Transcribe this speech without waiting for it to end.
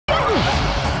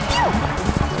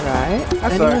Alright,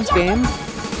 That's anyone's game.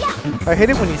 I hate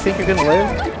it when you think you're gonna live,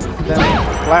 then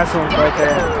last one's right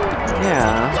there.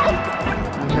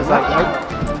 Yeah. It's like, nope.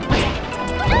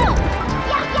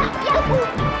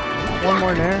 One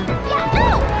more there.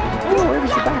 Oh, where was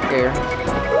the back air?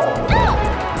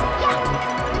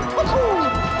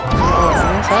 Oh,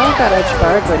 nice. I like that edge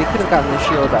guard, but he could have gotten the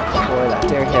shield up before that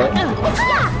dare hit.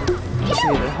 Just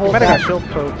need to hold Might have that. got shield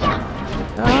poke.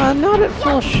 Not at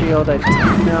full shield,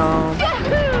 no.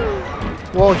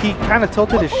 Well, he kind of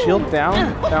tilted his shield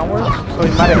downwards, so he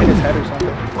might have hit his head or something.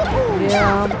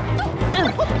 Yeah.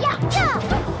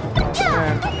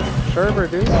 Sherbert,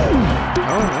 dude.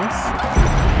 Oh, nice.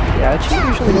 Yeah, the cheat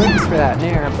usually works for that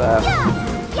nair, but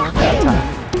not that time.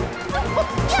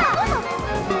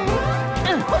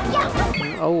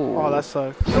 Oh, that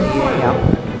sucks. Yeah.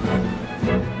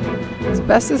 It's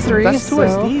best of 3. That's 2 so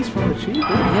SDs from the cheat, dude.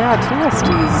 Yeah, 2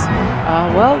 SDs.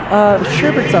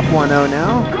 Sherbert's up 1-0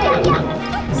 now.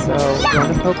 So,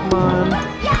 random Pokemon.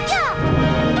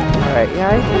 Alright,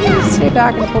 yeah, you can just stay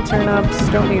back and pull turn-ups.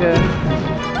 Don't need a...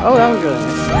 Oh, that was really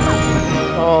nice.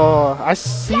 Oh, I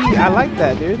see. I like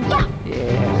that, dude.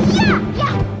 Yeah.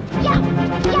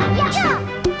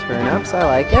 Turn-ups, I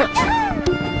like it.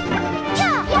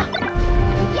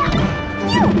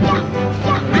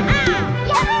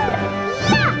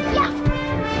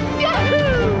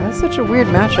 That's such a weird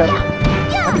matchup.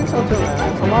 I think so too,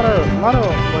 man. It's a lot of like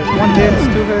 1 hits,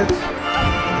 2 hits.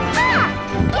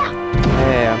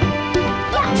 Yeah.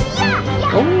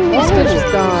 Oh, Stitch is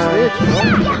gone.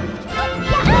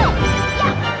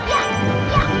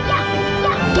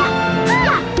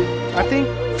 I think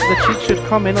the cheat should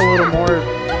come in a little more,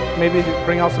 maybe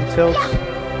bring out some tilts. I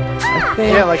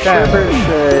think like that. Sherbert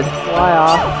should fly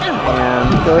off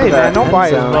and go to that no end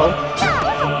bias, zone. bro.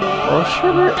 Well,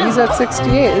 Sherbert, he's at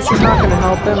 68. This is not going to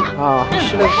help him. Oh, he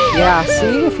should have... Yeah,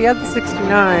 see? If he had the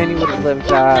 69, he would have lived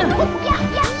that.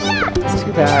 It's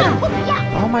too bad.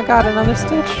 Oh my god, another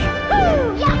Stitch.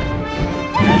 Yeah,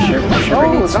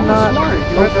 Sherbert needs to not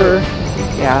over...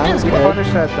 Yeah, that was good.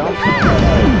 Punish that down.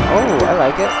 Oh, I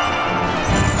like it.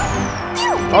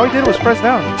 All he did was press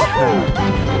down.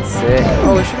 Sick.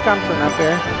 Oh, we should have gone for an up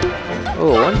air.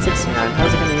 Oh, 169.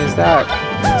 How's he going to use that?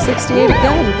 68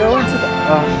 again. Go into the...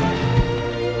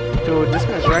 Dude, this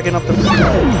guy's racking up the percentage.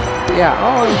 Yeah,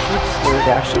 oh, oops, there were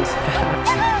dashes.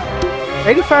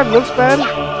 85 looks bad,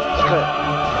 but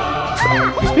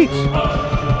speech.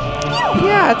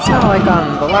 Yeah, it's not like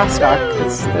on the last stock.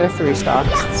 They're 3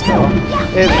 stocks still.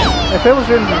 If it was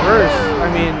in reverse, I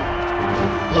mean,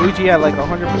 Luigi had like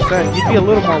 100%, you'd be a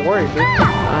little more worried, dude.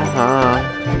 Uh-huh.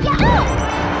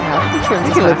 Yeah, I'm pretty sure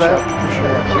You can live that. for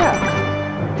sure. Yeah.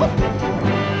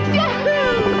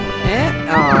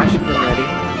 Oh, I should have been ready.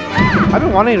 I've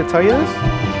been wanting to tell you this,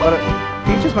 but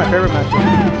Peach is my favorite match.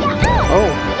 Oh.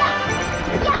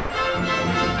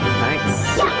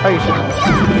 Nice. How you should know.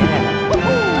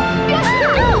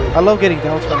 Yeah. I love getting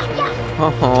down smash.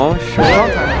 Oh, sure.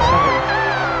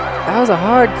 That was a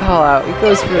hard call out. He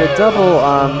goes for a double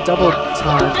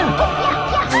ton.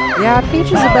 Yeah, Peach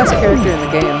is the best character in the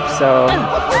game, so...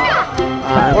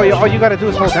 Well, all you gotta do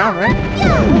is hold down, right?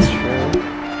 That's true.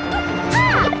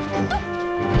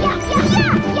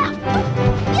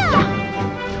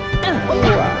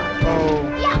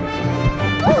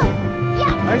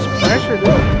 Nice pressure,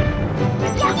 dude.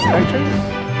 Back chase?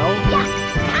 No.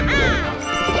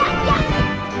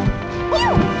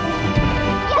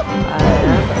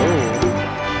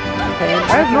 I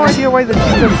have no idea why the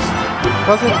team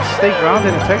doesn't stay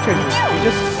grounded in tech chases. He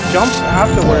just jumps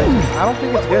afterwards. I don't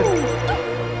think it's good.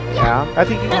 Yeah. I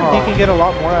think he can get a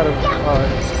lot more out of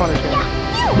his punishment.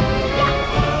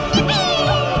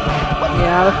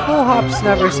 Yeah, the full hops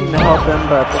never seem to help him,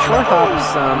 but the short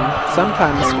hops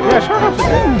sometimes do. Yeah, short hops are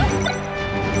good.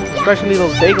 Especially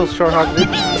those bagel short hops, dude.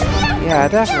 Yeah,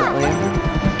 definitely.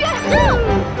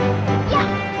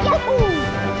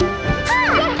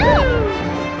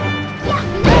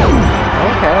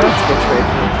 Okay, that's a good trade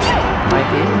for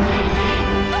Mikey.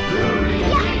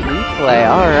 Replay,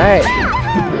 alright.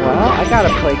 Well, I gotta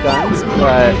play guns,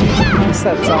 but this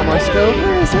set's almost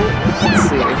over, is it? Let's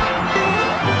see.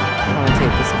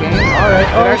 Take this game. Alright.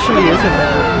 It actually isn't.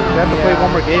 You have to play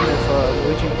one more game if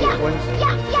Luigi wins.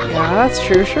 Yeah, that's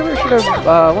true. Sherbert should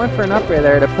have went for an up air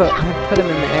there to put him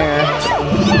in the air.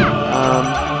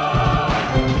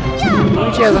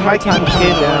 Luigi has a hard time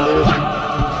coming down.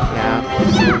 Yeah.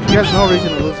 He has no reason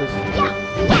to lose this.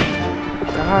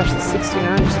 Gosh, the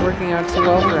 69 just working out too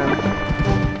well for him.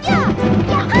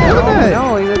 Look at that.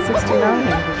 No, he's at 69.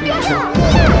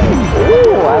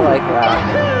 Ooh, I like that.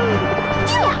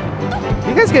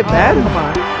 You guys get mad? Come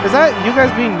on. Is that you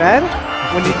guys being mad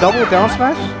when you double down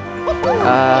smash?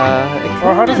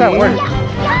 Or how does that work?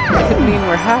 It could mean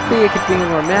we're happy, it could mean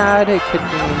we're mad, it could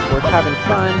mean we're having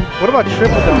fun. What about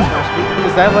triple down smash?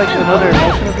 Is that like another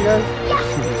emotion of you guys?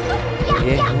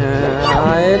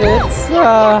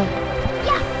 Yeah,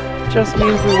 just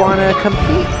means we want to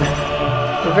compete.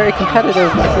 We're very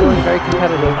competitive, we're feeling very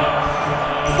competitive.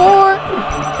 4!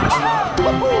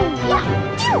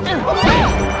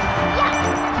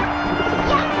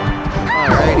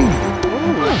 Alrighty.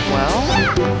 Ooh, well,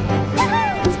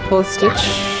 let's pull a stitch.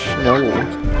 No.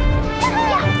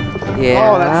 Yeah.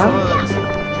 Oh, that sucks.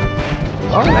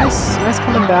 Oh, nice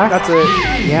coming back. That's it.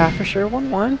 Yeah, for sure.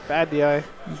 1-1. Bad DI.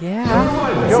 Yeah.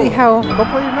 Let's Yo, see how. Go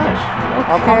play your match.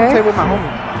 I'll Okay. commentate with my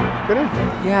homie. Get in.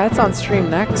 Yeah, it's on stream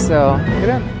next, so Get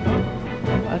in.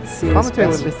 let's see. This Commentate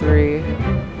best with of 3.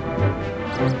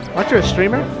 Aren't you a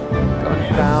streamer?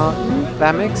 Going fountain.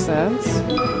 That makes sense.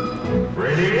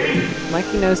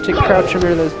 Mikey knows to crouch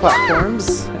under those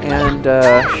platforms, and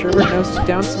Sherbert knows to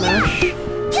down smash.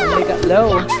 They got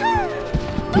low.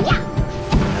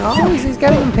 Oh, he's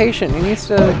getting impatient. He needs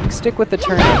to stick with the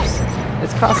turnips.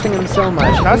 It's costing him so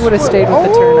much. If he would have stayed with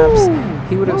the turnips,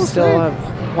 he would have still have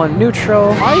won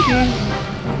neutral. Mikey!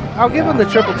 I'll give him the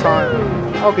triple time.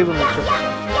 I'll give him the triple.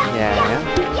 Yeah.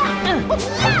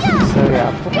 So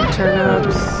yeah, pull the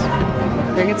turnips.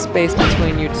 Create space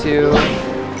between you two.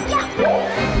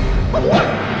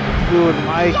 Good,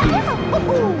 Mikey.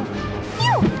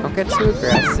 Don't get too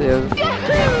aggressive.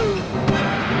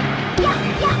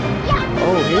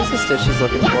 Oh, here's the stitch he's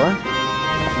looking for.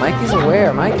 Mikey's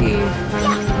aware. Mikey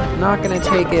not gonna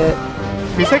take it.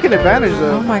 He's taking advantage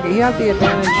though. Oh my god, he had the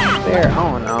advantage there.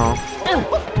 Oh no.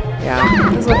 Yeah,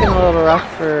 this is looking a little rough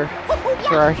for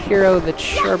our hero, the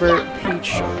Sherbert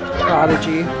Peach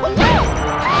Prodigy.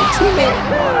 Teammate!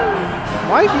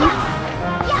 Mikey!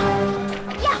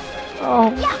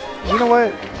 Oh. You know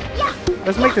what?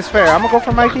 Let's make this fair. I'm gonna go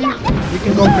for Mikey. You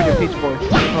can go for your Peach Boy.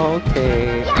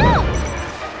 Okay.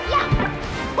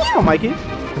 Come on, Mikey.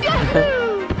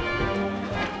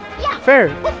 Fair.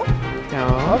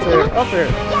 Down. Up there. Up there.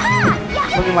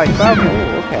 Looking like Falcon.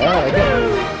 Oh, okay, I like it.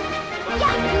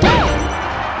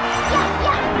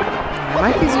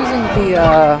 Mikey's using the, I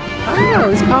don't know,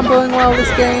 he's comboing well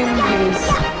this game. He's...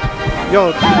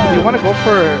 Yo, do you want to go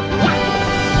for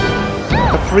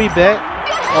a free bet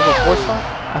of a 4-star?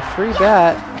 A free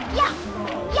bet?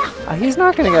 He's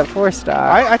not going to get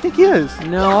 4-star. I think he is.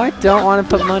 No, I don't want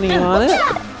to put money on it.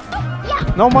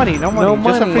 No money, no money. No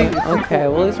Just money. a free. Okay,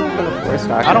 well, he's not going to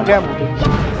 4-star. I don't gamble, dude.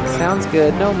 Sounds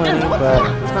good. No money, but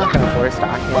it's not going to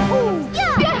 4-star him.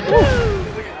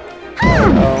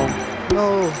 Oh.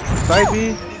 No. Side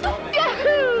B.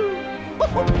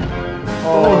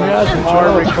 Oh, that's a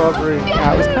hard recovery.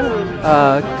 Yeah, it was kind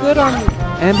of good on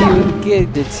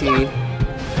ambiguity,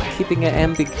 keeping it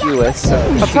ambiguous. So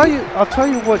I'll tell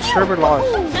you what Sherbert lost.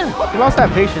 He lost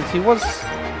that patience. He was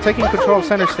taking control of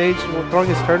center stage, throwing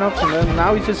his turnips, and then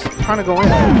now he's just trying to go in.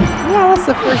 Yeah, that's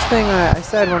the first thing I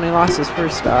said when he lost his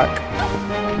first stock.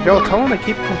 Yo, tell him to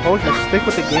keep composure, stick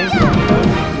with the game.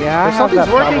 Yeah, if something's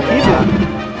working, keep it.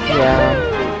 Yeah.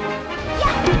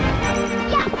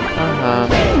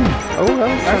 Oh, that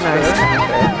was so nice.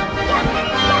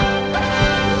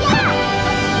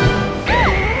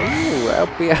 Ooh,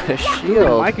 I'll be out of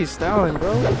shield. Mikey's styling,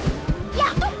 bro.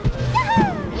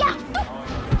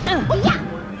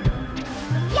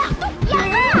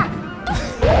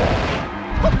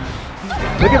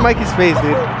 Look at Mikey's face,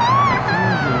 dude.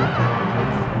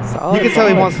 Solid, You can tell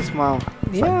he wants to smile.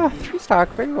 Yeah, 3-stock,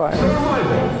 very wide.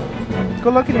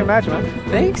 Good luck in your match, man.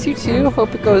 Thanks, you too.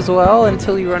 Hope it goes well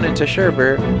until you run into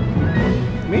Sherbert.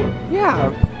 Me?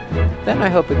 Yeah. Then I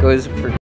hope it goes for